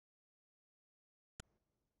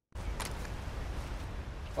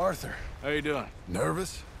Arthur. How you doing?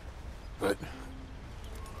 Nervous? But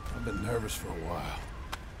I've been nervous for a while.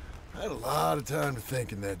 I had a lot of time to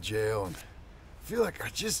think in that jail, and I feel like I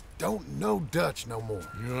just don't know Dutch no more.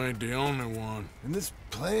 You ain't the only one. And this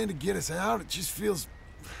plan to get us out, it just feels...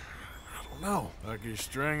 I don't know. Like he's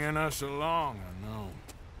stringing us along, I know.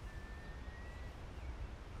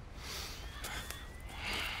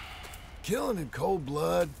 Killing in cold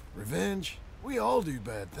blood, revenge, we all do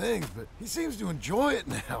bad things, but he seems to enjoy it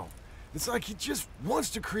now. It's like he just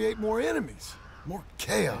wants to create more enemies, more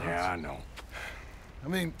chaos. Yeah, I know. I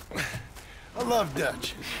mean, I love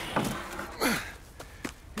Dutch.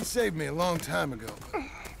 He saved me a long time ago.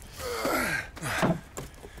 I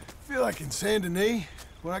feel like in Saint Denis,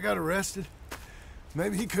 when I got arrested,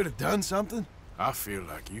 maybe he could have done something. I feel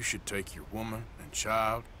like you should take your woman and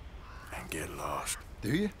child and get lost.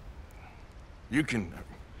 Do you? You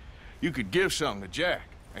could give something to Jack.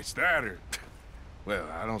 It's that or... Well,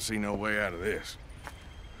 I don't see no way out of this.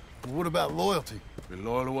 Well, what about loyalty? Be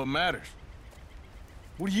loyal to what matters.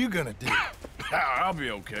 What are you gonna do? I'll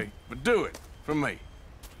be okay, but do it for me.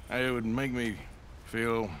 It would make me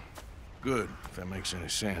feel good, if that makes any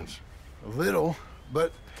sense. A little,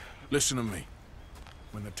 but... Listen to me.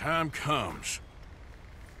 When the time comes,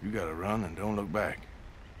 you gotta run and don't look back.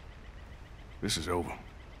 This is over.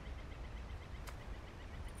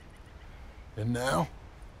 And now?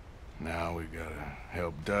 Now we gotta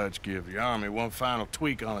help Dutch give the army one final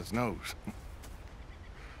tweak on its nose.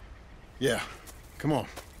 Yeah, come on.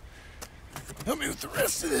 Help me with the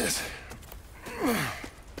rest of this.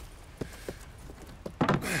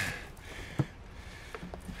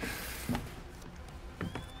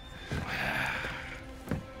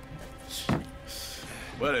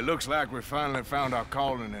 Well, it looks like we finally found our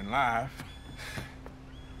calling in life.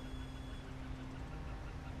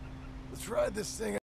 Let's ride this thing